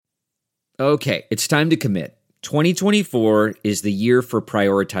Okay, it's time to commit. 2024 is the year for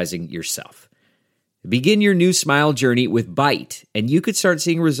prioritizing yourself. Begin your new smile journey with Byte, and you could start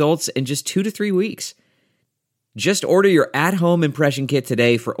seeing results in just 2 to 3 weeks. Just order your at-home impression kit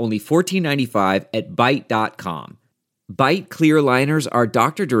today for only $14.95 at Byte.com. Byte clear liners are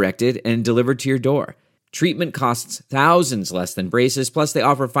doctor-directed and delivered to your door. Treatment costs thousands less than braces, plus they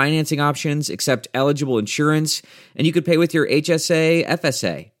offer financing options, accept eligible insurance, and you could pay with your HSA,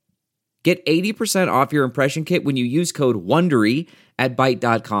 FSA. Get 80% off your impression kit when you use code WONDERY at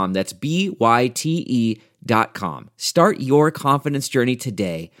Byte.com. That's BYTE.com. Start your confidence journey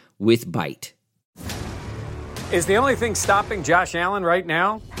today with Byte. Is the only thing stopping Josh Allen right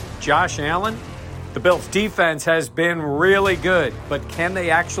now Josh Allen? The Bills' defense has been really good, but can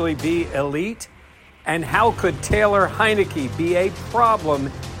they actually be elite? And how could Taylor Heinicke be a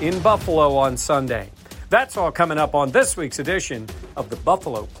problem in Buffalo on Sunday? That's all coming up on this week's edition of the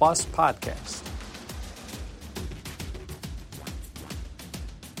Buffalo Plus podcast.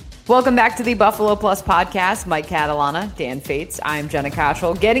 Welcome back to the Buffalo Plus podcast. Mike Catalana, Dan Fates. I'm Jenna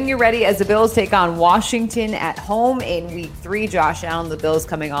Cottrell. Getting you ready as the Bills take on Washington at home in Week 3. Josh Allen, the Bills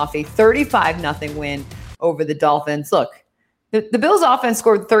coming off a 35-0 win over the Dolphins. Look, the Bills offense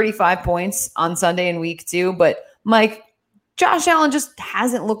scored 35 points on Sunday in Week 2, but Mike, Josh Allen just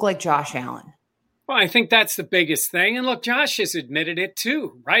hasn't looked like Josh Allen. Well, I think that's the biggest thing. And look, Josh has admitted it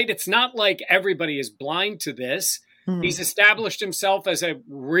too, right? It's not like everybody is blind to this. Mm-hmm. He's established himself as a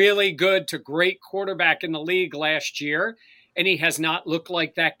really good to great quarterback in the league last year, and he has not looked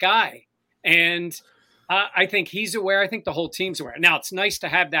like that guy. And I think he's aware. I think the whole team's aware. Now, it's nice to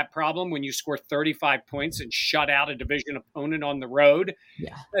have that problem when you score 35 points and shut out a division opponent on the road.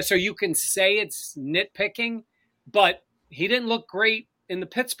 Yeah. So you can say it's nitpicking, but he didn't look great in the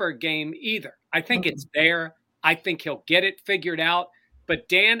Pittsburgh game either. I think it's there. I think he'll get it figured out. But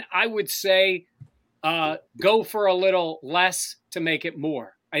Dan, I would say go for a little less to make it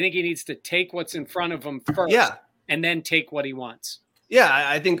more. I think he needs to take what's in front of him first and then take what he wants. Yeah,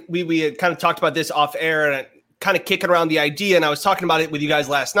 I think we had kind of talked about this off air and kind of kicking around the idea, and I was talking about it with you guys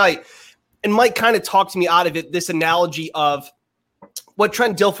last night. And Mike kind of talked me out of it, this analogy of what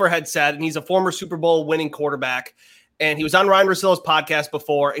Trent Dilfer had said, and he's a former Super Bowl winning quarterback. And he was on Ryan Russillo's podcast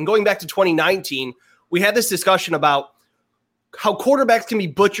before. And going back to 2019, we had this discussion about how quarterbacks can be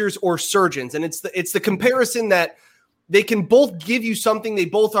butchers or surgeons. And it's the comparison that they can both give you something. They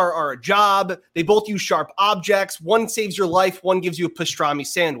both are a job. They both use sharp objects. One saves your life. One gives you a pastrami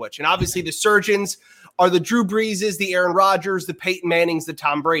sandwich. And obviously the surgeons are the Drew Breeses, the Aaron Rodgers, the Peyton Mannings, the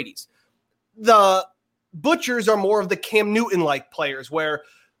Tom Bradys. The butchers are more of the Cam Newton-like players where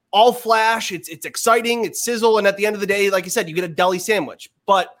all flash, it's exciting, it's sizzle, and at the end of the day, like you said, you get a deli sandwich.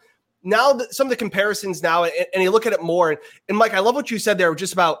 But now some of the comparisons now, and you look at it more, and Mike, I love what you said there,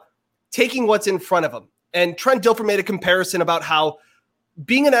 just about taking what's in front of them. And Trent Dilfer made a comparison about how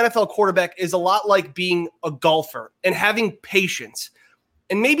being an NFL quarterback is a lot like being a golfer and having patience.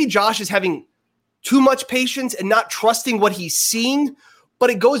 And maybe Josh is having too much patience and not trusting what he's seeing, but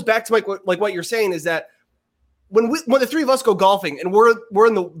it goes back to like what you're saying is that when the three of us go golfing and we're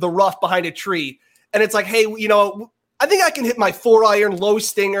in the rough behind a tree and it's like, hey, I think I can hit my 4-iron low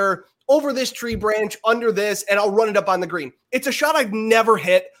stinger over this tree branch under this and I'll run it up on the green. It's a shot I've never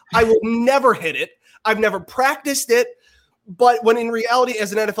hit. I will never hit it. I've never practiced it. But when in reality,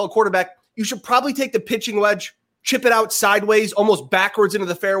 as an NFL quarterback, you should probably take the pitching wedge, chip it out sideways, almost backwards into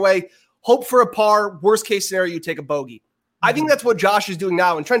the fairway, hope for a par. Worst case scenario, you take a bogey. I think that's what Josh is doing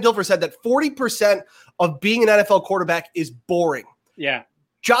now. And Trent Dilfer said that 40% of being an NFL quarterback is boring. Yeah.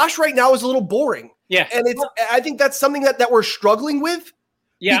 Josh right now is a little boring. Yeah. And I think that's something that we're struggling with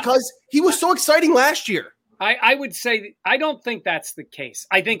because he was so exciting last year. I would say I don't think that's the case.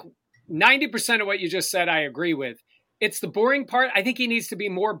 I think 90% of what you just said I agree with. It's the boring part. I think he needs to be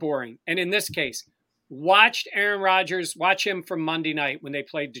more boring. And in this case, watch Aaron Rodgers, watch him from Monday night when they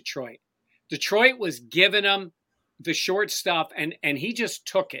played Detroit. Detroit was giving him the short stuff, and he just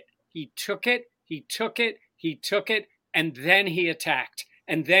took it. He took it, and then he attacked.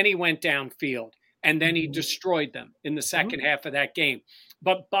 And then he went downfield, and then he destroyed them in the second half of that game.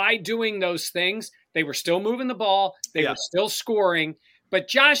 But by doing those things, they were still moving the ball. They were still scoring. But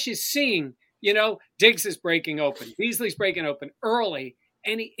Josh is seeing, Diggs is breaking open. Beasley's breaking open early,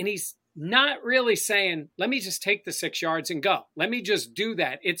 and he's not really saying, let me just take the 6 yards and go. Let me just do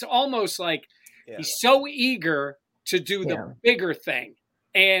that. It's almost like he's so eager to do the bigger thing.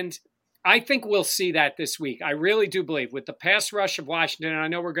 And I think we'll see that this week. I really do believe with the pass rush of Washington, and I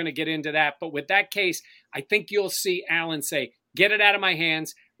know we're going to get into that, but with that case, I think you'll see Allen say, get it out of my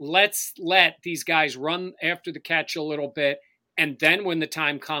hands. Let's let these guys run after the catch a little bit And then when the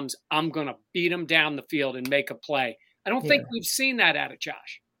time comes, I'm going to beat him down the field and make a play. I don't think we've seen that out of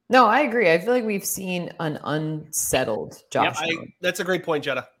Josh. No, I agree. I feel like we've seen an unsettled Josh. That's a great point,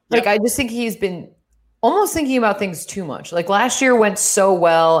 Jenna. Like, I just think he's been almost thinking about things too much. Like last year went so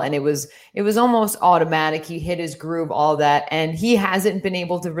well and it was almost automatic. He hit his groove, all that. And he hasn't been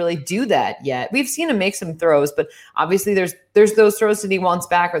able to really do that yet. We've seen him make some throws, but obviously there's those throws that he wants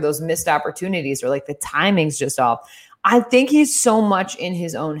back or those missed opportunities or like the timing's just off. I think he's so much in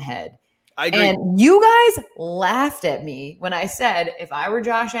his own head. I agree. And you guys laughed at me when I said, if I were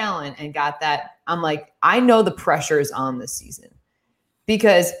Josh Allen and got that, I'm like, I know the pressure is on this season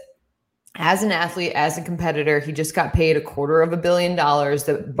because as an athlete, as a competitor, he just got paid $250 million.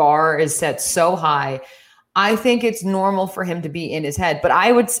 The bar is set so high. I think it's normal for him to be in his head, but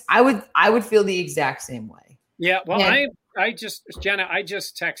I would feel the exact same way. Yeah. Well, Jenna, I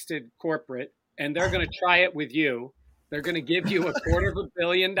just texted corporate and they're going to try it with you. They're going to give you $250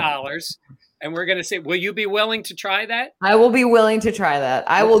 million and we're going to say, will you be willing to try that? I will be willing to try that.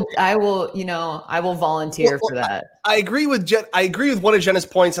 I will volunteer for that. I agree with Jen. I agree with one of Jenna's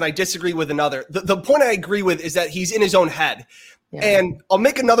points and I disagree with another. The point I agree with is that he's in his own head. Yeah. And I'll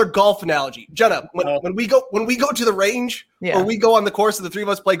make another golf analogy. Jenna, when we go to the range or we go on the course and the three of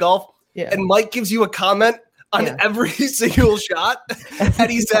us play golf and Mike gives you a comment on every single shot and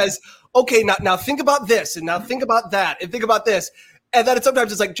he says, okay, now think about this, and now think about that, and think about this. And then sometimes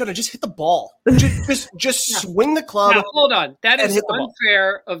it's like, Jenna, just hit the ball. Just swing the club. Now, hold on. That is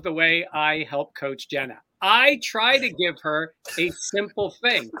unfair of the way I help coach Jenna. I try to give her a simple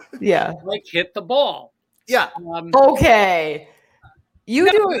thing. Yeah. Like hit the ball. Yeah. Okay.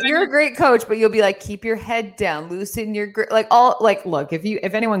 You're a great coach, but you'll be like, keep your head down, loosen your grip. Look,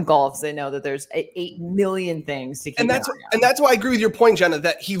 if anyone golfs, they know that there's 8 million things to keep. And that's why I agree with your point, Jenna,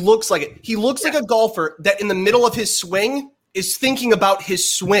 that he looks like it. He looks like a golfer that in the middle of his swing is thinking about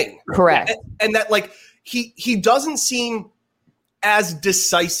his swing. Correct. And that like he doesn't seem as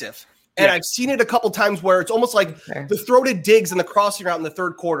decisive. And I've seen it a couple times where it's almost like the throw to Diggs and the crossing route in the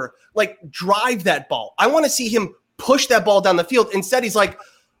third quarter. Like drive that ball. I want to see him push that ball down the field. Instead, he's like,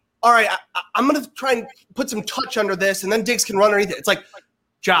 all right, I'm going to try and put some touch under this, and then Diggs can run underneath it. It's like,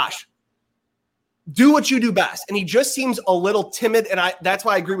 Josh, do what you do best. And he just seems a little timid, and that's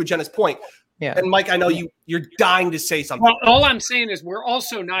why I agree with Jenna's point. Yeah. And, Mike, I know you're dying to say something. Well, all I'm saying is we're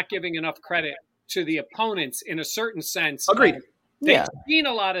also not giving enough credit to the opponents in a certain sense. Agreed. They've seen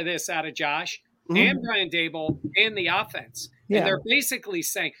a lot of this out of Josh and Brian Daboll and the offense. Yeah. And they're basically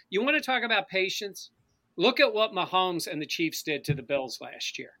saying, you want to talk about patience? Look at what Mahomes and the Chiefs did to the Bills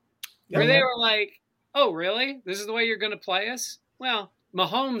last year, where they were like, oh, really? This is the way you're going to play us? Well,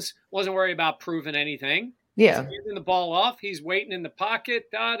 Mahomes wasn't worried about proving anything. Yeah. He's handing the ball off. He's waiting in the pocket.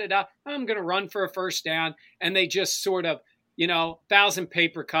 I'm going to run for a first down. And they just sort of, 1,000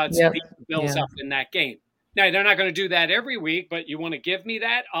 paper cuts beat the Bills up in that game. Now, they're not going to do that every week, but you want to give me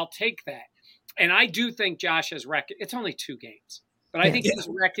that? I'll take that. And I do think Josh has it's only 2 games. But I think he's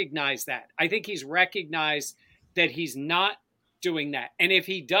recognized that. I think he's recognized that he's not doing that. And if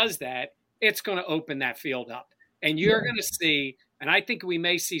he does that, it's going to open that field up. And you're going to see, and I think we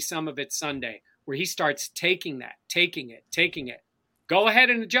may see some of it Sunday, where he starts taking it. Go ahead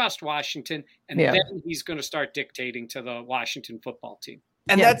and adjust, Washington. And then he's going to start dictating to the Washington football team.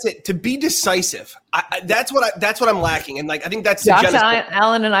 And that's it. To be decisive, that's what I'm lacking. And I think that's Josh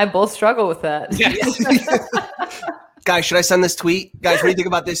Allen and I both struggle with that. Guys, should I send this tweet? Guys, what do you think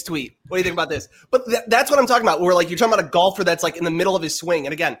about this tweet? What do you think about this? But that's what I'm talking about. Where you're talking about a golfer that's in the middle of his swing.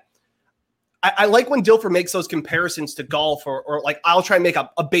 And again, I like when Dilfer makes those comparisons to golf or I'll try and make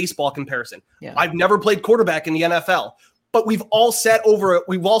a baseball comparison. Yeah. I've never played quarterback in the NFL, but we've all stood over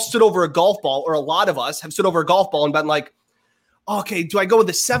a golf ball, or a lot of us have stood over a golf ball and been like, okay, do I go with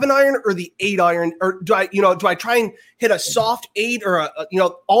the 7-iron or the 8-iron? Or do I try and hit a soft 8 or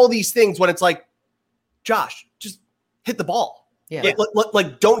all these things when it's like, Josh, just hit the ball. Yeah.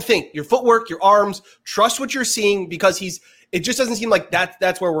 Don't think your footwork, your arms, trust what you're seeing, because it just doesn't seem like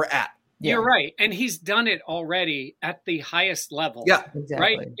that's where we're at. Yeah. You're right. And he's done it already at the highest level. Yeah,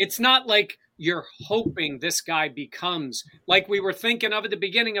 exactly. Right. It's not like you're hoping this guy becomes like we were thinking of at the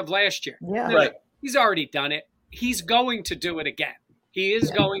beginning of last year. Yeah. No, right. He's already done it. He's going to do it again. He is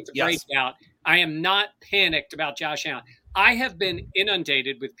going to break out. I am not panicked about Josh Allen. I have been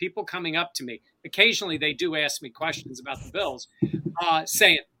inundated with people coming up to me. Occasionally, they do ask me questions about the Bills,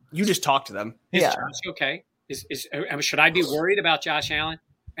 saying, "You just talk to them." Is Josh okay? Should I be worried about Josh Allen?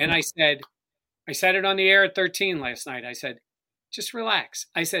 And I said it on the air at 13 last night. I said, just relax.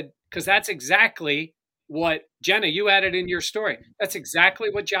 I said, because that's exactly what, Jenna, you added in your story. That's exactly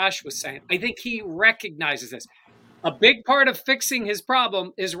what Josh was saying. I think he recognizes this. A big part of fixing his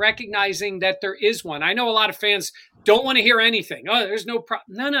problem is recognizing that there is one. I know a lot of fans don't want to hear anything. Oh, there's no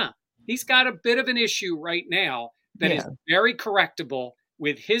problem. No. He's got a bit of an issue right now that is very correctable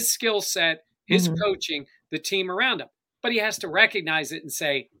with his skill set, his coaching, the team around him. But he has to recognize it and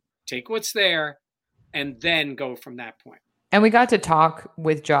say, take what's there, and then go from that point. And we got to talk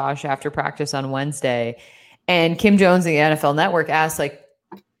with Josh after practice on Wednesday, and Kim Jones of the NFL Network asked, like,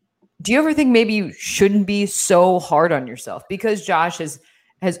 do you ever think maybe you shouldn't be so hard on yourself? Because Josh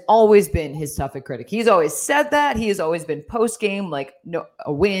has always been his toughest critic. He's always said that. He has always been post-game, like, no,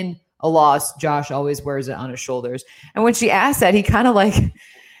 a win, a loss, Josh always wears it on his shoulders. And when she asked that, he kind of like,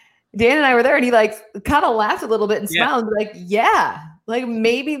 Dan and I were there, and he like kind of laughed a little bit and smiled, and like, yeah, like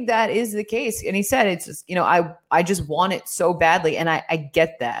maybe that is the case. And he said, it's just, you know, I just want it so badly. And I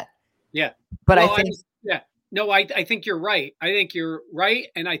get that. Yeah. But well, I think, I think you're right. I think you're right.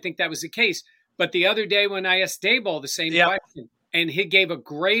 And I think that was the case. But the other day when I asked Daboll the same question, and he gave a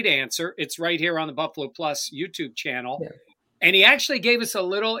great answer, it's right here on the Buffalo Plus YouTube channel. Yeah. And he actually gave us a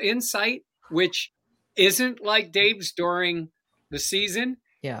little insight, which isn't like Dave's during the season.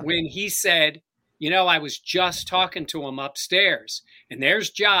 Yeah. When he said, you know, I was just talking to him upstairs, and there's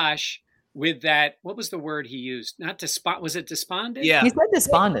Josh with that. What was the word he used? Not despondent. Was it despondent? Yeah. He said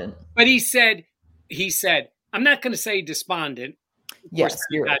despondent. But he said, I'm not going to say despondent. Of yes. course,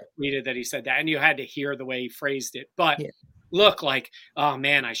 you got tweeted that he said that, and you had to hear the way he phrased it. But look like, oh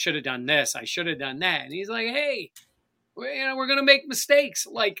man, I should have done this. I should have done that. And he's like, hey, we're going to make mistakes.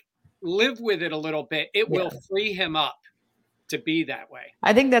 Like, live with it a little bit. It will free him up to be that way.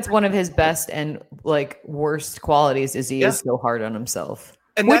 I think that's one of his best and like worst qualities is he is so hard on himself.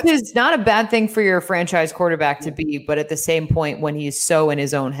 And which is not a bad thing for your franchise quarterback to be, but at the same point when he's so in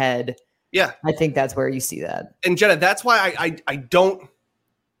his own head, I think that's where you see that. And Jenna, that's why I don't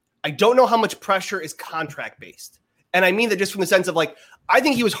know how much pressure is contract based. And I mean that just from the sense of like, I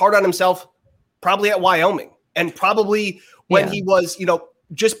think he was hard on himself probably at Wyoming. And probably when he was, you know,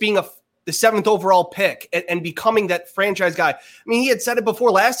 just being the 7th overall pick and becoming that franchise guy. I mean, he had said it before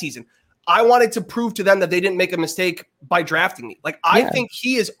last season. I wanted to prove to them that they didn't make a mistake by drafting me. Like, I think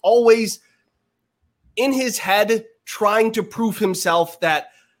he is always in his head trying to prove himself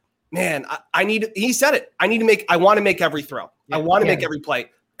that, man, he said it. I want to make every throw. I want to make every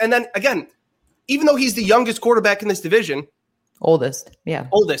play. And then again, even though he's the youngest quarterback in this division, oldest,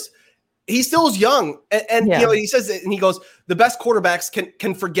 he still is young, and you know, he says it, and he goes, the best quarterbacks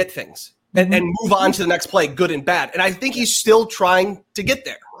can forget things and move on to the next play, good and bad. And I think he's still trying to get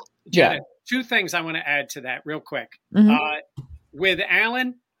there. Yeah. Two things I want to add to that real quick. With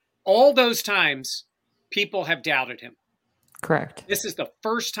Allen, all those times people have doubted him. Correct. This is the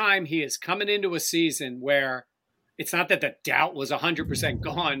first time he is coming into a season where it's not that the doubt was 100%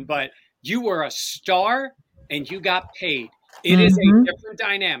 gone, but you were a star and you got paid. It is a different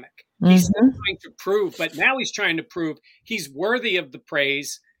dynamic. He's still trying to prove, but now he's trying to prove he's worthy of the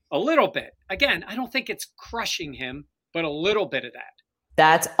praise a little bit. Again, I don't think it's crushing him, but a little bit of that.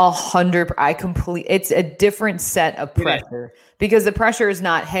 That's 100. It's a different set of pressure because the pressure is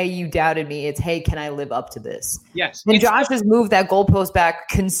not, hey, you doubted me. It's, hey, can I live up to this? Yes. And Josh has moved that goalpost back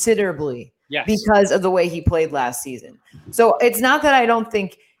considerably because of the way he played last season. So it's not that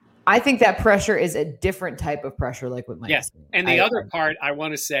I think that pressure is a different type of pressure, like what Mike said. And the other part I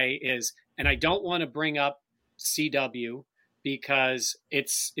want to say is, and I don't want to bring up CW because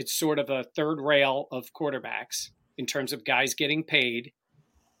it's sort of a third rail of quarterbacks in terms of guys getting paid.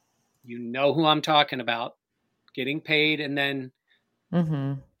 You know who I'm talking about, getting paid, and then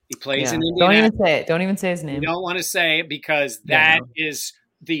he plays in Indianapolis. Don't even say it. Don't even say his name. You don't want to say it because that is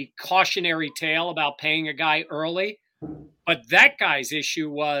the cautionary tale about paying a guy early. But that guy's issue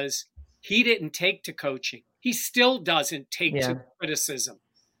was he didn't take to coaching. He still doesn't take to criticism,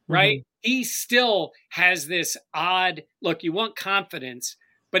 right? He still has this odd look. You want confidence,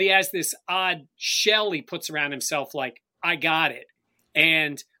 but he has this odd shell he puts around himself like, I got it.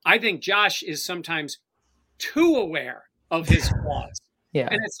 And I think Josh is sometimes too aware of his flaws.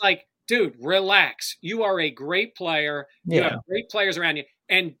 And it's like, dude, relax. You are a great player. You have great players around you.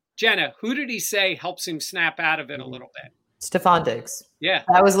 And Jenna, who did he say helps him snap out of it a little bit? Stephon Diggs. Yeah.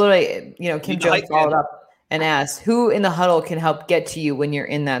 That was literally, Kim Jones followed up and asked, who in the huddle can help get to you when you're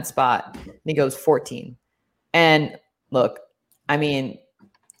in that spot? And he goes, 14. And look, I mean,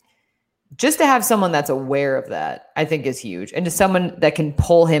 just to have someone that's aware of that, I think is huge. And to someone that can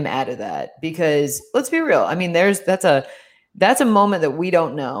pull him out of that, because let's be real. I mean, that's a moment that we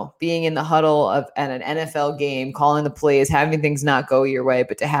don't know, being in the huddle at an NFL game, calling the plays, having things not go your way,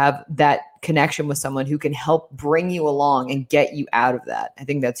 but to have that connection with someone who can help bring you along and get you out of that. I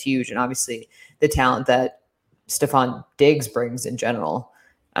think that's huge. And obviously the talent that Stephon Diggs brings in general.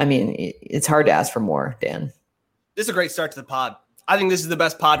 I mean, it's hard to ask for more, Dan. This is a great start to the pod. I think this is the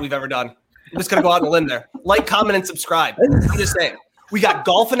best pod we've ever done. I'm just going to go out on a limb there. Like, comment, and subscribe. I'm just saying. We got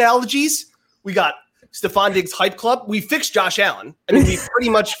golf analogies. We got Stephon Diggs hype club. We fixed Josh Allen. I mean, we pretty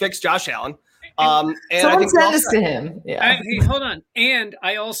much fixed Josh Allen. And someone sent this to him. Yeah. Hey, hold on. And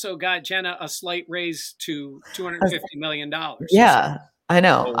I also got Jenna a slight raise to $250 million. Yeah, I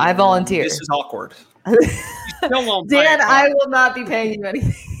know. I volunteered. This is awkward. Still won't Dan, I will not be paying you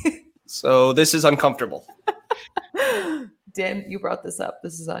anything. So this is uncomfortable. Dan, you brought this up.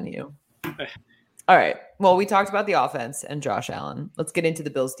 This is on you. All right. Well, we talked about the offense and Josh Allen. Let's get into the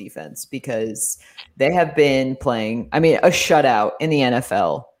Bills defense because they have been playing, a shutout in the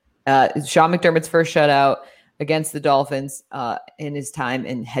NFL. Sean McDermott's first shutout against the Dolphins in his time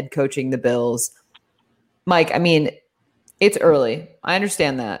in head coaching the Bills. Mike, it's early. I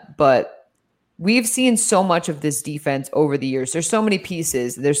understand that, but we've seen so much of this defense over the years. There's so many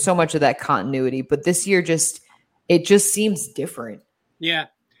pieces. There's so much of that continuity, but this year it just seems different. Yeah.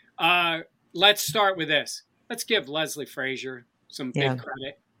 Let's start with this. Let's give Leslie Frazier some big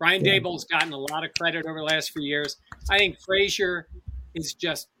credit. Brian Daboll's gotten a lot of credit over the last few years. I think Frazier is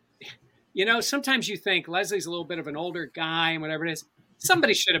just, sometimes you think Leslie's a little bit of an older guy and whatever it is.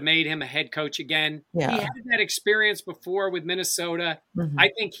 Somebody should have made him a head coach again. Yeah. He had that experience before with Minnesota. Mm-hmm. I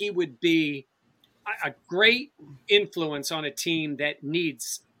think he would be a great influence on a team that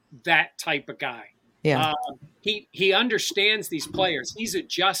needs that type of guy. Yeah. He understands these players. He's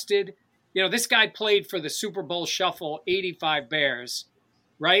adjusted. This guy played for the Super Bowl Shuffle 85 Bears,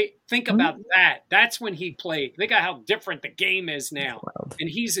 right? Think about that. That's when he played. Think of how different the game is now. And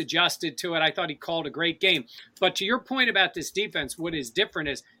he's adjusted to it. I thought he called a great game. But to your point about this defense, what is different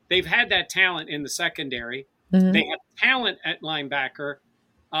is they've had that talent in the secondary. Mm-hmm. They have talent at linebacker,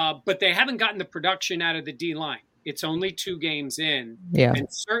 but they haven't gotten the production out of the D-line. It's only 2 games in. Yeah. And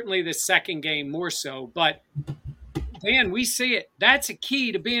certainly the second game more so. But, Dan, we see it. That's a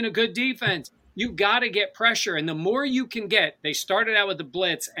key to being a good defense. You got to get pressure. And the more you can get, they started out with the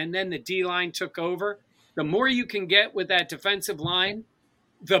blitz and then the D-line took over. The more you can get with that defensive line,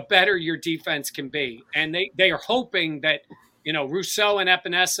 the better your defense can be. And they are hoping that, Rousseau and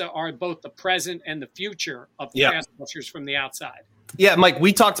Epinesa are both the present and the future of pass rushers from the outside. Yeah, Mike,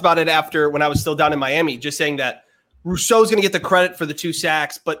 we talked about it after when I was still down in Miami, just saying that Rousseau's going to get the credit for the 2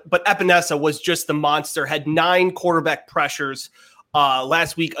 sacks, but Epinesa was just the monster, had 9 quarterback pressures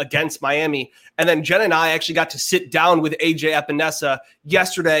last week against Miami. And then Jen and I actually got to sit down with AJ Epinesa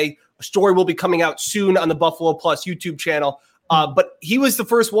yesterday. A story will be coming out soon on the Buffalo Plus YouTube channel. But he was the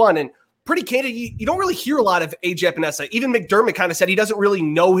first one, and pretty candid. You don't really hear a lot of AJ Epinesa. Even McDermott kind of said he doesn't really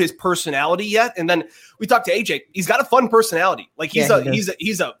know his personality yet. And then we talked to AJ. He's got a fun personality. Like he's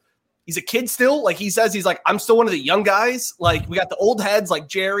a kid still. Like he says, he's like, I'm still one of the young guys. Like we got the old heads like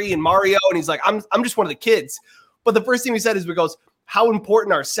Jerry and Mario. And he's like, I'm just one of the kids. But the first thing he said is, how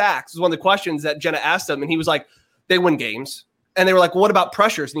important are sacks? Was one of the questions that Jenna asked him. And he was like, they win games. And they were like, well, what about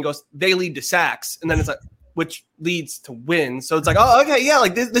pressures? And he goes, they lead to sacks. And then it's like, which leads to wins. So it's like, oh, okay, yeah,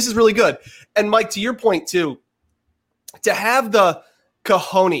 like this is really good. And Mike, to your point too, to have the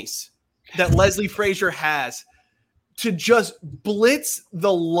cojones that Leslie Frazier has to just blitz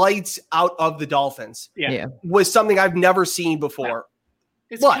the lights out of the Dolphins was something I've never seen before.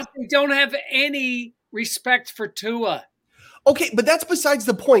 It's because they don't have any respect for Tua. Okay, but that's besides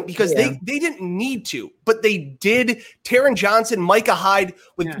the point because they didn't need to, but they did. Taron Johnson, Micah Hyde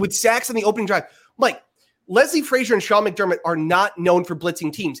with sacks in the opening drive. Mike, Leslie Frazier and Sean McDermott are not known for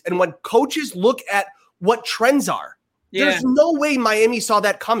blitzing teams. And when coaches look at what trends are, there's no way Miami saw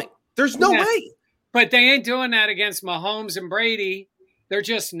that coming. There's no way. But they ain't doing that against Mahomes and Brady. They're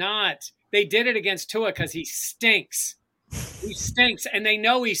just not. They did it against Tua because he stinks. He stinks, and they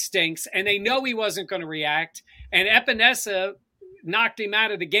know he stinks, and they know he wasn't going to react. And Epinesa knocked him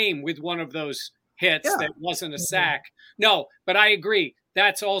out of the game with one of those hits that wasn't a sack. No, but I agree.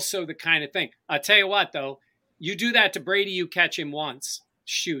 That's also the kind of thing. I'll tell you what, though. You do that to Brady, you catch him once.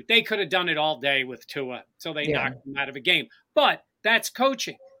 Shoot, they could have done it all day with Tua, so they knocked him out of a game. But that's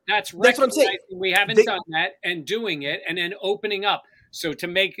coaching. That's recognizing we haven't done that and doing it and then opening up. So to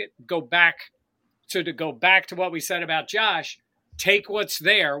make it go back to what we said about Josh, take what's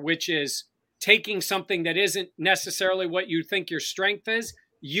there, which is taking something that isn't necessarily what you think your strength is,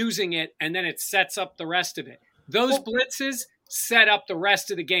 using it, and then it sets up the rest of it. Those blitzes set up the rest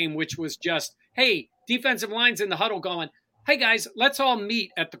of the game, which was just, hey, defensive line's in the huddle going, hey, guys, let's all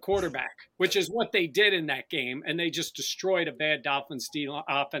meet at the quarterback, which is what they did in that game, and they just destroyed a bad Dolphins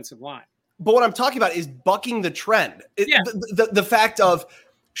offensive line. But what I'm talking about is bucking the trend. The fact of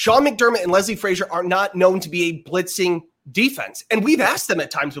Sean McDermott and Leslie Frazier are not known to be a blitzing defense. And we've asked them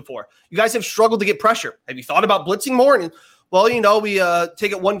at times before, you guys have struggled to get pressure. Have you thought about blitzing more? And well, we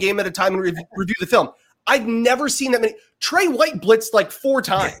take it one game at a time and review the film. I've never seen that many. Trey White blitzed like 4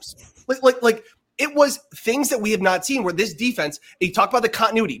 times. Like it was things that we have not seen where this defense, you talk about the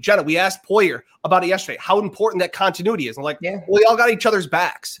continuity. Jenna, we asked Poyer about it yesterday, how important that continuity is. I'm like, well, we all got each other's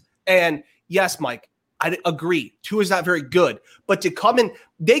backs. And yes, Mike, I agree. Tua is not very good, but to come in,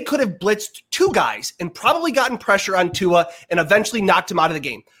 they could have blitzed 2 guys and probably gotten pressure on Tua and eventually knocked him out of the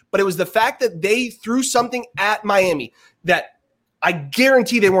game. But it was the fact that they threw something at Miami that I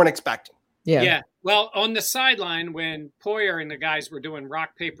guarantee they weren't expecting. Yeah. Well, on the sideline, when Poyer and the guys were doing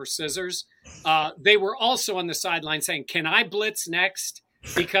rock, paper, scissors, they were also on the sideline saying, can I blitz next?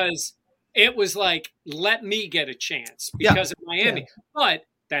 Because it was like, let me get a chance because of Miami. Yeah. But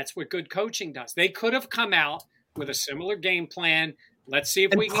that's what good coaching does. They could have come out with a similar game plan. Let's see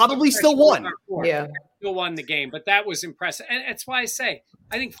if we can probably still won. Still won the game, but that was impressive. And that's why I say,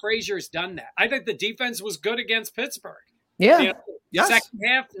 I think Frazier's done that. I think the defense was good against Pittsburgh. Yeah. Second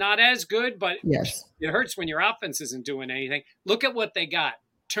half, not as good, but it hurts when your offense isn't doing anything. Look at what they got.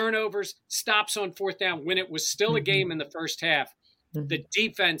 Turnovers, stops on 4th down when it was still a game in the first half. The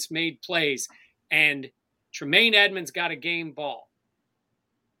defense made plays, and Tremaine Edmonds got a game ball.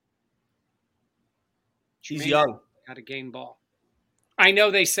 He's young. Got a game ball. I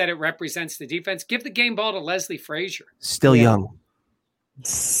know they said it represents the defense. Give the game ball to Leslie Frazier. Still young.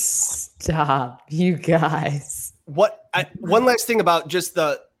 Stop, you guys. One last thing about just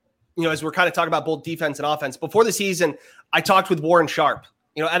as we're kind of talking about both defense and offense. Before the season, I talked with Warren Sharp,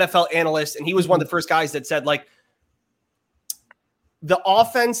 NFL analyst, and he was one of the first guys that said, like, the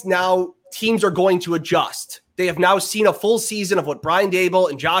offense now, teams are going to adjust. They have now seen a full season of what Brian Daboll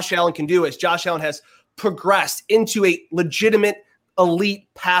and Josh Allen can do as Josh Allen has progressed into a legitimate elite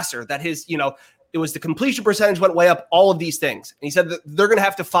passer. That his, it was the completion percentage went way up, all of these things. And he said that they're going to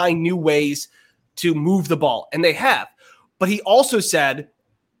have to find new ways to move the ball, and they have. But he also said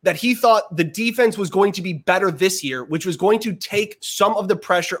that he thought the defense was going to be better this year, which was going to take some of the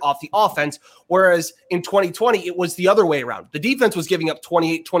pressure off the offense, whereas in 2020, it was the other way around. The defense was giving up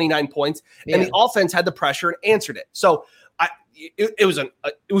 28, 29 points, and the offense had the pressure and answered it. So it was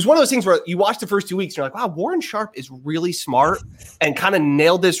one of those things where you watch the first 2 weeks, and you're like, wow, Warren Sharp is really smart and kind of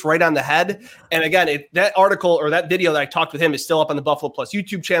nailed this right on the head. And again, that article or that video that I talked with him is still up on the Buffalo Plus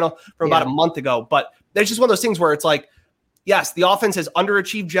YouTube channel from about a month ago. But it's just one of those things where it's like, yes, the offense has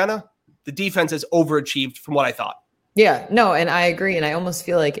underachieved, Jenna. The defense has overachieved from what I thought. Yeah, no, and I agree. And I almost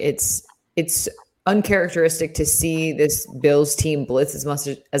feel like it's uncharacteristic to see this Bills team blitz as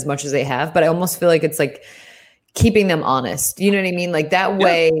much as they have. But I almost feel like it's like keeping them honest. You know what I mean? Like that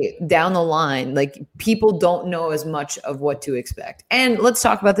way down the line, like people don't know as much of what to expect. And let's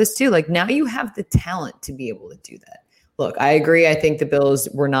talk about this too. Like now you have the talent to be able to do that. Look, I agree. I think the Bills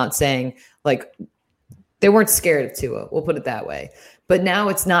were not saying like they weren't scared of Tua. We'll put it that way. But now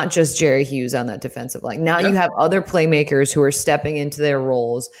it's not just Jerry Hughes on that defensive line. Now you have other playmakers who are stepping into their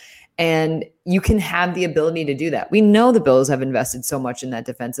roles, and you can have the ability to do that. We know the Bills have invested so much in that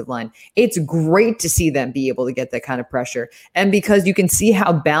defensive line. It's great to see them be able to get that kind of pressure. And because you can see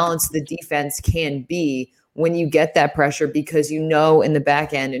how balanced the defense can be when you get that pressure, because you know in the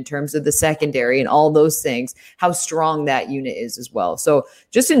back end in terms of the secondary and all those things, how strong that unit is as well. So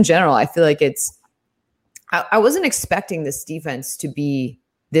just in general, I feel like I wasn't expecting this defense to be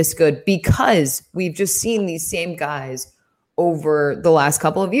this good because we've just seen these same guys over the last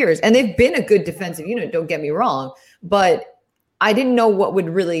couple of years. And they've been a good defensive unit, don't get me wrong. But I didn't know what would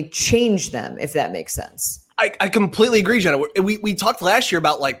really change them, if that makes sense. I completely agree, Jenna. We talked last year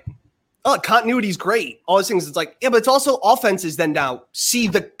about like, oh, continuity is great. All these things. It's like, yeah, but it's also offenses then now see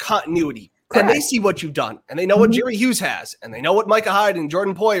the continuity. Correct. And they see what you've done. And they know what Jerry Hughes has. And they know what Micah Hyde and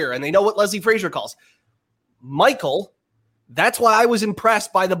Jordan Poyer. And they know what Leslie Frazier calls. Michael, that's why I was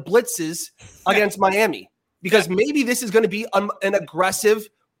impressed by the blitzes against Miami, because maybe this is going to be an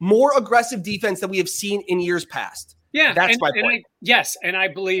more aggressive defense than we have seen in years past. Yeah, that's my point. And I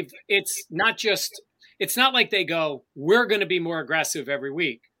believe it's not like they go, we're going to be more aggressive every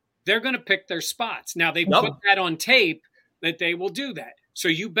week. They're going to pick their spots. Now they put that on tape that they will do that. So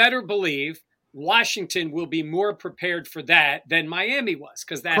you better believe Washington will be more prepared for that than Miami was,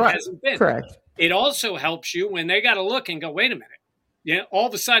 because that hasn't been. Correct. It also helps you when they got to look and go, wait a minute. Yeah, all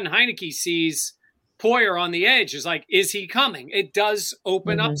of a sudden Heineke sees Poyer on the edge. Is like, is he coming? It does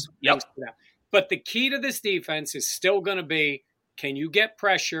open up some things to that. But the key to this defense is still going to be, can you get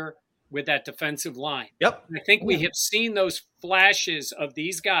pressure with that defensive line? Yep. And I think we have seen those flashes of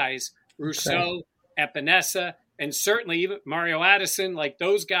these guys, Rousseau, Epinesa, And certainly even Mario Addison, like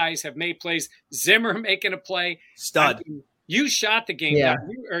those guys have made plays. Zimmer making a play. Stud. I mean, you shot the game. Yeah.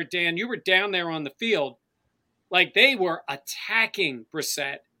 Dan, you were down there on the field. Like they were attacking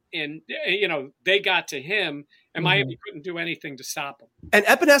Brissett, and they got to him, and Miami couldn't do anything to stop him. And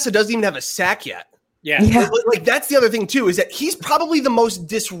Epinesa doesn't even have a sack yet. Yeah. Like that's the other thing too, is that he's probably the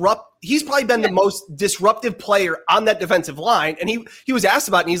most he's probably been the most disruptive player on that defensive line. And he was asked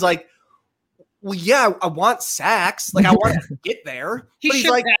about it, and he's like, well, yeah, I want sacks. Like I want to get there. He but should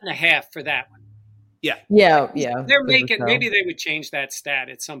he's like, have gotten a half for that one. Yeah. They're making, maybe they would change that stat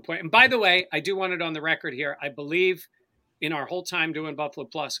at some point. And by the way, I do want it on the record here. I believe in our whole time doing Buffalo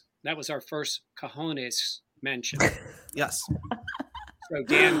Plus, that was our first cojones mention. Yes. So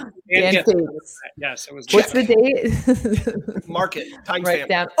Dan Yes, it was. What's the date? Mark it. Time Write stamp.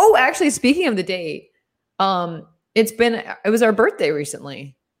 down. Oh, actually, speaking of the date, it was our birthday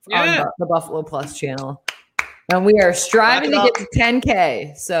recently on the Buffalo Plus channel, and we are striving to get to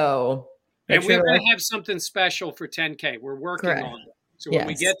 10K. So, and we're going to have something special for 10K. We're working on it. So when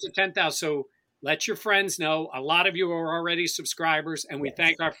we get to 10,000, so let your friends know. A lot of you are already subscribers, and we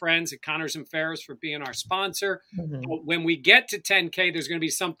thank our friends at Connors and Ferris for being our sponsor. But when we get to 10K, there's going to be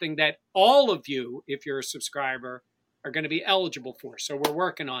something that all of you, if you're a subscriber, are going to be eligible for. So we're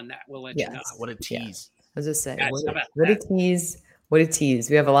working on that. We'll let you know. What a tease. I was just saying, Yes, what a tease. What a tease.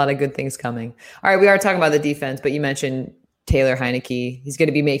 We have a lot of good things coming. All right, we are talking about the defense, but you mentioned Taylor Heineke. He's going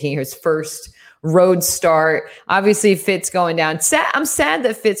to be making his first road start. Obviously, Fitz going down. I'm sad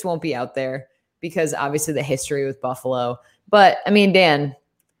that Fitz won't be out there, because obviously the history with Buffalo. But, I mean, Dan,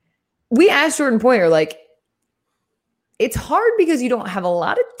 we asked Jordan Poyer, like, it's hard because you don't have a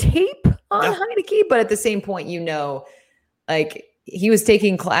lot of tape on Heineke, but at the same point, like, he was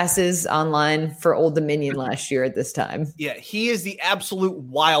taking classes online for Old Dominion last year at this time. Yeah, he is the absolute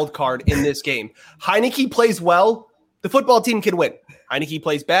wild card in this game. Heineke plays well, the football team can win. Heineke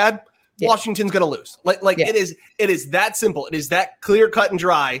plays bad, Washington's going to lose. It is that simple. It is that clear, cut, and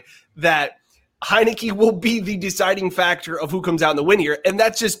dry that Heineke will be the deciding factor of who comes out in the win here. And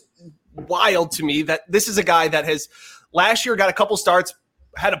that's just wild to me that this is a guy that has last year got a couple starts,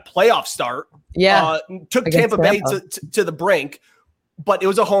 had a playoff start, took Tampa Bay to the brink, but it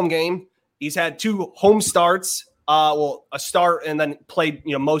was a home game. He's had 2 home starts, a start, and then played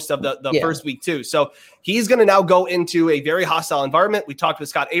most of the first week too. So he's going to now go into a very hostile environment. We talked with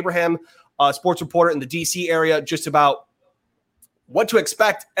Scott Abraham, a sports reporter in the DC area, just about what to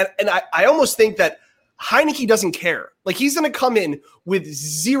expect. And I almost think that Heineke doesn't care. Like, he's going to come in with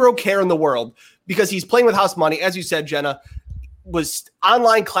zero care in the world because he's playing with house money. As you said, Jenna, was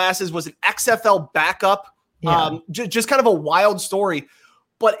online classes, was an XFL backup. Just kind of a wild story.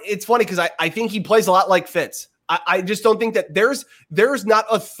 But it's funny because I think he plays a lot like Fitz. I just don't think that there's not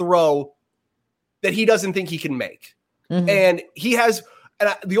a throw that he doesn't think he can make. And he has –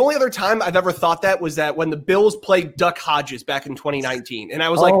 and the only other time I've ever thought that was that when the Bills played Duck Hodges back in 2019. And I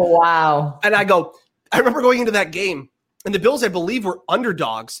was like – oh, wow. And I remember going into that game, and the Bills, I believe, were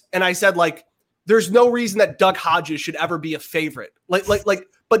underdogs. And I said, like, there's no reason that Duck Hodges should ever be a favorite.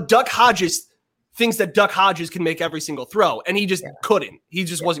 But Duck Hodges thinks that Duck Hodges can make every single throw, and he just couldn't. He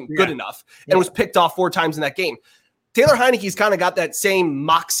just wasn't good enough and was picked off 4 times in that game. Taylor Heineke's kind of got that same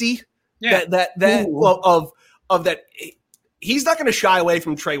moxie of that. He's not going to shy away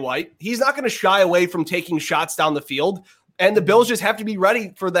from Trey White. He's not going to shy away from taking shots down the field. And the Bills just have to be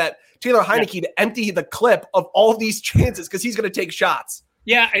ready for that Taylor Heineke to empty the clip of all these chances because he's going to take shots.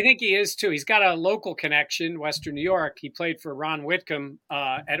 Yeah, I think he is too. He's got a local connection, Western New York. He played for Ron Whitcomb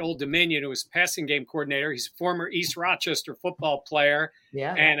at Old Dominion, who was passing game coordinator. He's a former East Rochester football player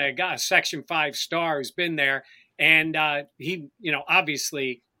and a Section 5 star who's been there. And he,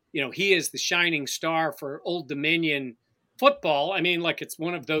 obviously, he is the shining star for Old Dominion football. I mean, like, it's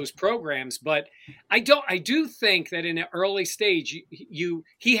one of those programs, but I do think that in an early stage,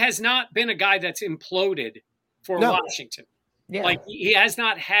 he has not been a guy that's imploded for Washington. Yeah. Like, he has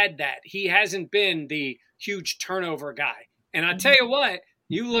not had that. He hasn't been the huge turnover guy. And I tell you what,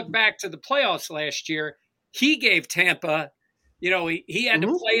 you look back to the playoffs last year, he gave Tampa, he had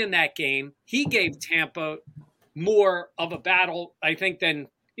to play in that game. He gave Tampa more of a battle, I think, than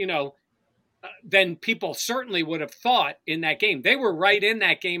people certainly would have thought in that game. They were right in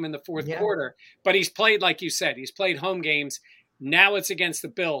that game in the fourth quarter, but he's played, like you said, he's played home games. Now it's against the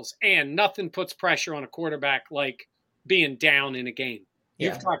Bills, and nothing puts pressure on a quarterback like being down in a game.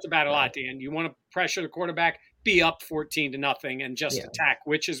 You've talked about it a lot, Dan. You want to pressure the quarterback, be up 14-0 and just attack,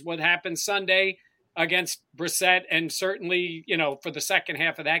 which is what happened Sunday against Brissett, and certainly, for the second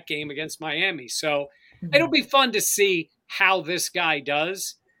half of that game against Miami. So it'll be fun to see how this guy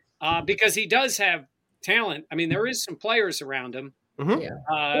does, because he does have talent. I mean, there is some players around him,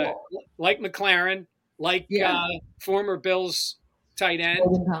 Yeah. like McLaren, like former Bills tight end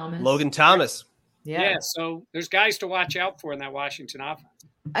Logan Thomas. Yeah, so there's guys to watch out for in that Washington offense.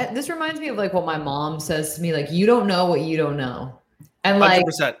 This reminds me of like what my mom says to me, like, you don't know what you don't know. And like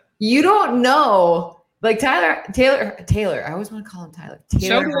 100%. You don't know. Like Taylor. I always want to call him Tyler.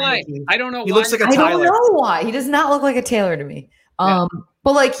 So do I. I don't know. He looks like a Tyler. Tyler. I don't know why. He does not look like a Taylor to me.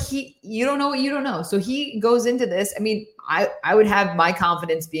 But like you don't know what you don't know. So he goes into this. I mean, I would have my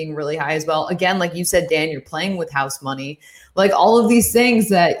confidence being really high as well. Again, like you said, Dan, you're playing with house money. Like all of these things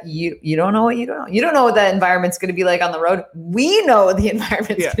that you don't know what you don't know. You don't know what that environment's going to be like on the road. We know what the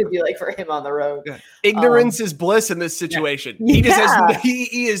environment's going to be like for him on the road. Yeah. Ignorance is bliss in this situation. He just has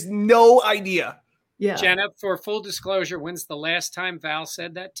he has no idea. Yeah. Jenna, for full disclosure, when's the last time Val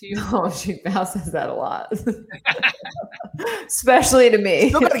said that to you? No, Val says that a lot. Especially to me.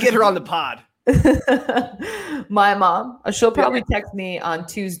 Still got to get her on the pod. My mom, she'll probably text me on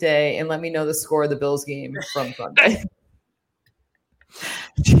Tuesday and let me know the score of the Bills game from Sunday.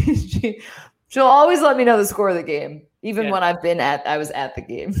 She'll always let me know the score of the game, even when I was at the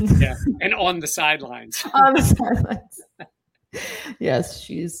game. Yeah, and on the sidelines. On the sidelines. Yes,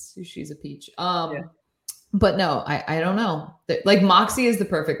 she's a peach. But no, I don't know. Like moxie is the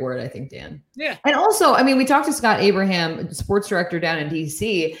perfect word, I think, Dan. Yeah. And also, I mean, we talked to Scott Abraham, sports director down in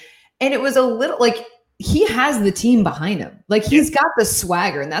DC, and it was a little like he has the team behind him. Like he's got the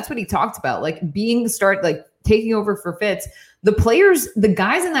swagger, and that's what he talked about. Like like taking over for Fitz. The players, the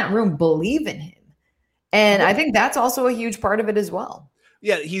guys in that room believe in him. And I think that's also a huge part of it as well.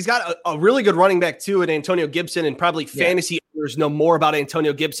 Yeah, he's got a really good running back too in Antonio Gibson, and probably fantasy owners know more about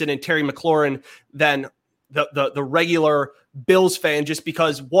Antonio Gibson and Terry McLaurin than the regular Bills fan, just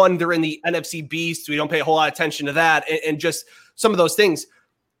because one, they're in the NFC Beast, so we don't pay a whole lot of attention to that, and just some of those things.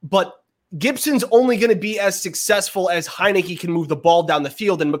 But Gibson's only going to be as successful as Heineke can move the ball down the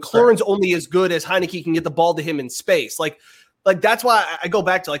field, and McLaurin's only as good as Heineke can get the ball to him in space. Like that's why I go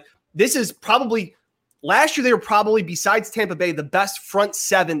back to like this is probably. Last year, they were probably, besides Tampa Bay, the best front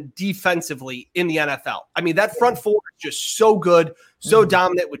seven defensively in the NFL. I mean, that front four is just so good, so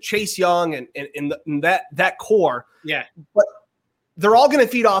dominant with Chase Young and that core. Yeah. But they're all going to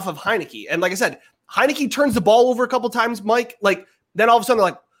feed off of Heineke. And like I said, Heineke turns the ball over a couple times, Mike. Like, then all of a sudden,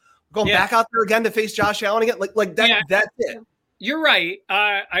 they're like, going back out there again to face Josh Allen again. Like that. That's it. You're right.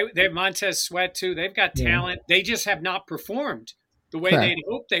 They have Montez Sweat, too. They've got talent. They just have not performed the way they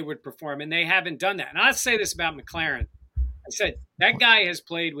hoped they would perform, and they haven't done that. And I'll say this about McLaren. I said, that guy has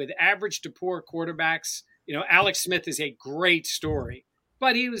played with average to poor quarterbacks. You know, Alex Smith is a great story,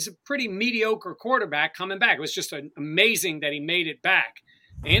 but he was a pretty mediocre quarterback coming back. It was just amazing that he made it back.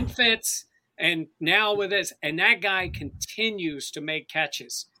 And Fitz, and now with this, and that guy continues to make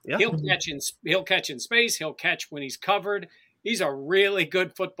catches. Yeah. He'll catch in space. He'll catch when he's covered. He's a really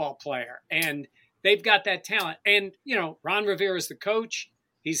good football player. And they've got that talent. And, you know, Ron Rivera is the coach.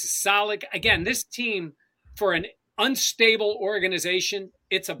 He's a solid. Again, this team, for an unstable organization,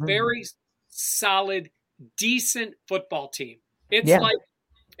 it's a very solid, decent football team.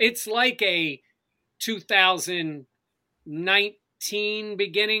 It's like a 2019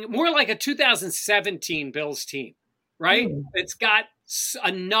 beginning, more like a 2017 Bills team, right? It's got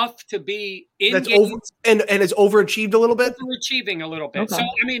enough to be in games. And it's overachieved a little bit? Overachieving a little bit. Okay. So,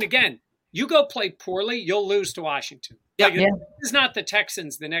 I mean, again, you go play poorly, you'll lose to Washington. This is not the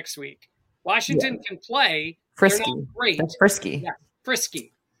Texans the next week. Washington can play. Frisky. They're not great. That's frisky. Yeah,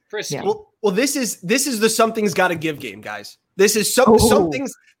 frisky. Yeah. Well, this is the something's got to give game, guys. This is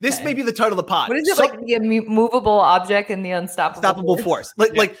something's. This may be the title of the pod. What is it, like the immovable object and the unstoppable force?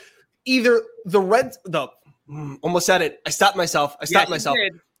 Like either almost said it. I stopped myself.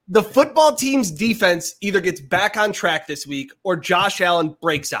 The football team's defense either gets back on track this week or Josh Allen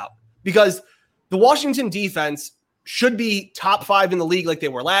breaks out. Because the Washington defense should be top 5 in the league like they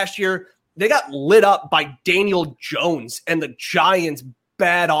were last year. They got lit up by Daniel Jones and the Giants'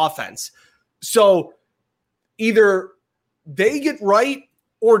 bad offense. So either they get right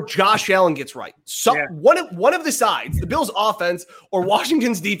or Josh Allen gets right. So one of the sides, the Bills' offense or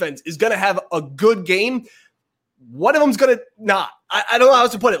Washington's defense, is going to have a good game. One of them's going to not. I don't know how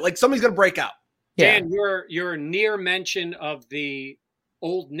else to put it. Like somebody's going to break out. Dan, your near mention of the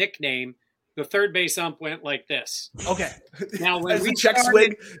old nickname, the third base ump went like this. Okay. Now when we check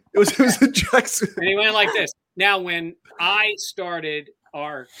swing, it was a check swing. And he went like this. Now when I started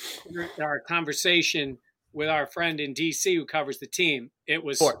our conversation with our friend in DC who covers the team, it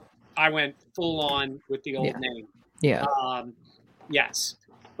was I went full on with the old name. Yeah. Yes.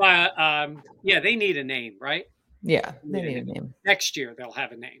 But they need a name, right? Yeah, they need a name. Next year they'll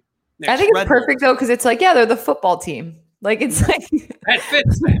have a name. I think it's perfect though, because it's like, yeah, they're the football team. Like it's like that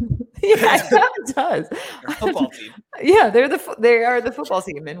fits them. Yeah, it does. They're a football team. Yeah, they are the football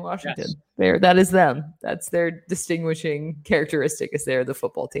team in Washington. Yes. That is them. That's their distinguishing characteristic, is they're the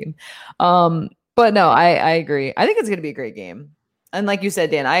football team. But no, I agree. I think it's going to be a great game. And like you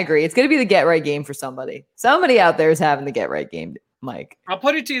said, Dan, I agree. It's going to be the get right game for somebody. Somebody out there is having the get right game, Mike. I'll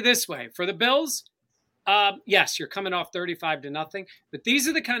put it to you this way: for the Bills, yes, you're coming off 35-0, but these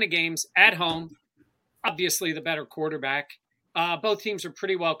are the kind of games at home. Obviously, the better quarterback. Both teams are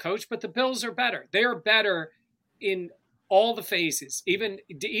pretty well coached, but the Bills are better. They are better in all the phases. Even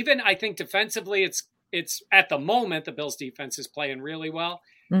I think defensively, it's at the moment the Bills defense is playing really well.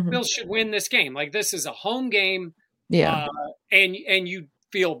 Mm-hmm. Bills should win this game. Like, this is a home game. Yeah. And you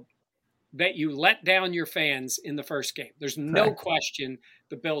feel that you let down your fans in the first game. There's no question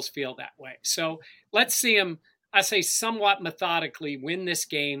the Bills feel that way. So let's see them, I say, somewhat methodically win this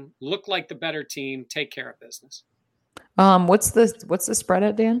game, look like the better team, take care of business. What's the spread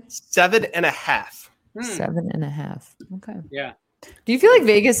at, Dan? 7.5. 7.5. Okay. Yeah. Do you feel like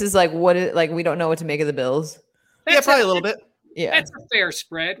Vegas is like, we don't know what to make of the Bills? Yeah, probably a little bit. Yeah. That's a fair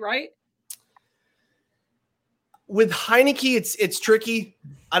spread, right? With Heineke, it's tricky.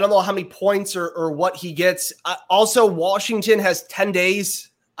 I don't know how many points or what he gets. Also, Washington has 10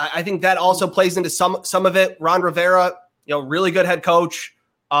 days. I think that also plays into some of it. Ron Rivera, really good head coach.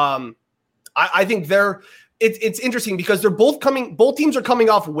 I think it's interesting because both teams are coming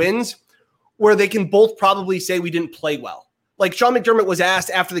off wins where they can both probably say we didn't play well. Like, Sean McDermott was asked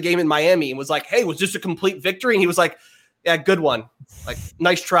after the game in Miami and was like, "Hey, was this a complete victory?" And he was like, "Yeah, good one. Like,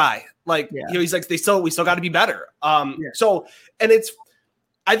 nice try." Like, he's like, we still got to be better. So, and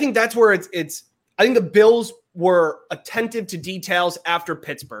I think that's where it's, I think the Bills were attentive to details after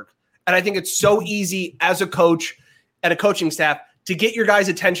Pittsburgh. And I think it's so easy as a coach and a coaching staff to get your guys'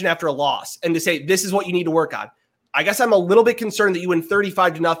 attention after a loss and to say, this is what you need to work on. I guess I'm a little bit concerned that you win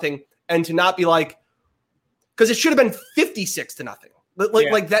 35-0 and to not be like, because it should have been 56-0.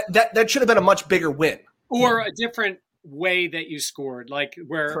 Like that should have been a much bigger win. Or a different way that you scored, like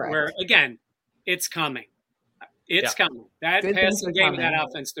where again, it's coming. It's coming. That good passing game and that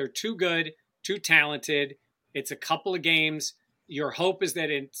offense, they're too good, too talented. It's a couple of games. Your hope is that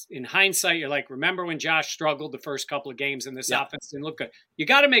in hindsight, you're like, remember when Josh struggled the first couple of games and this offense didn't look good. You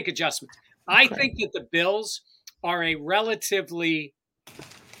got to make adjustments. I think that the Bills are a relatively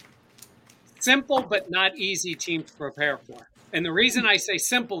simple but not easy team to prepare for. And the reason I say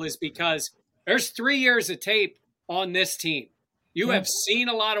simple is because there's 3 years of tape on this team. You have seen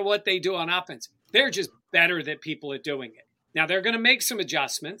a lot of what they do on offense. They're just better that people are doing it. Now, they're going to make some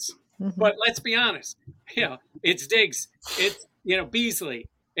adjustments, but let's be honest. It's Diggs, it's Beasley,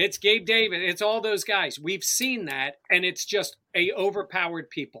 it's Gabe Davis, it's all those guys. We've seen that, and it's just a overpowered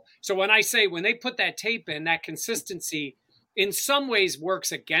people. So when they put that tape in, that consistency in some ways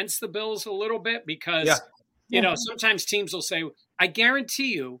works against the Bills a little bit because, sometimes teams will say, I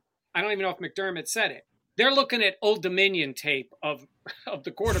guarantee you, I don't even know if McDermott said it, they're looking at Old Dominion tape of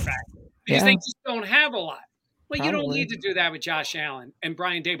the quarterback because they just don't have a lot. Well, you don't need to do that with Josh Allen and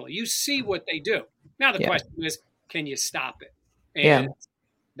Brian Daboll. You see what they do. Now the question is, can you stop it? And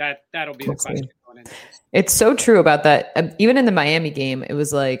that'll be the question going into this. It's so true about that. Even in the Miami game, it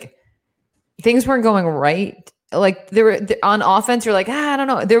was like things weren't going right. Like they were on offense, you're like, I don't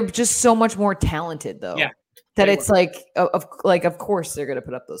know. They're just so much more talented though. Yeah. That it's like of course they're gonna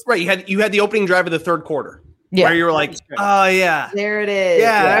put up those. Right. You had the opening drive of the third quarter. Yeah. Where you were like, oh yeah. There it is.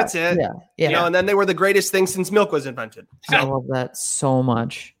 Yeah, that's it. Yeah. And then they were the greatest thing since milk was invented. So. I love that so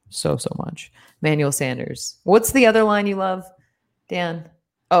much. So much. Manuel Sanders. What's the other line you love, Dan?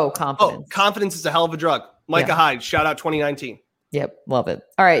 Oh, confidence. Confidence is a hell of a drug. Micah Hyde, shout out 2019. Yep, love it.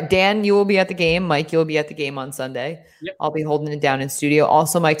 All right, Dan, you will be at the game. Mike, you'll be at the game on Sunday. Yep. I'll be holding it down in studio.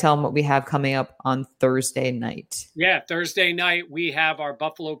 Also, Mike, tell them what we have coming up on Thursday night. Yeah, Thursday night, we have our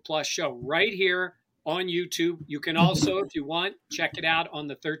Buffalo Plus show right here on YouTube. You can also, if you want, check it out on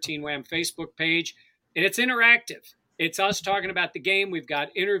the 13 Wham Facebook page. And it's interactive. It's us talking about the game. We've got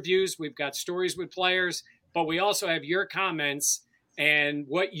interviews. We've got stories with players. But we also have your comments and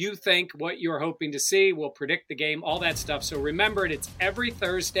what you think, what you're hoping to see. We'll predict the game, all that stuff. So remember it. It's every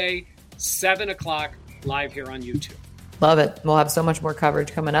Thursday, 7 o'clock, live here on YouTube. Love it. We'll have so much more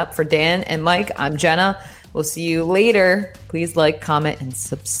coverage coming up. For Dan and Mike, I'm Jenna. We'll see you later. Please like, comment, and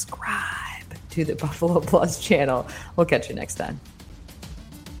subscribe to the Buffalo Plus channel. We'll catch you next time.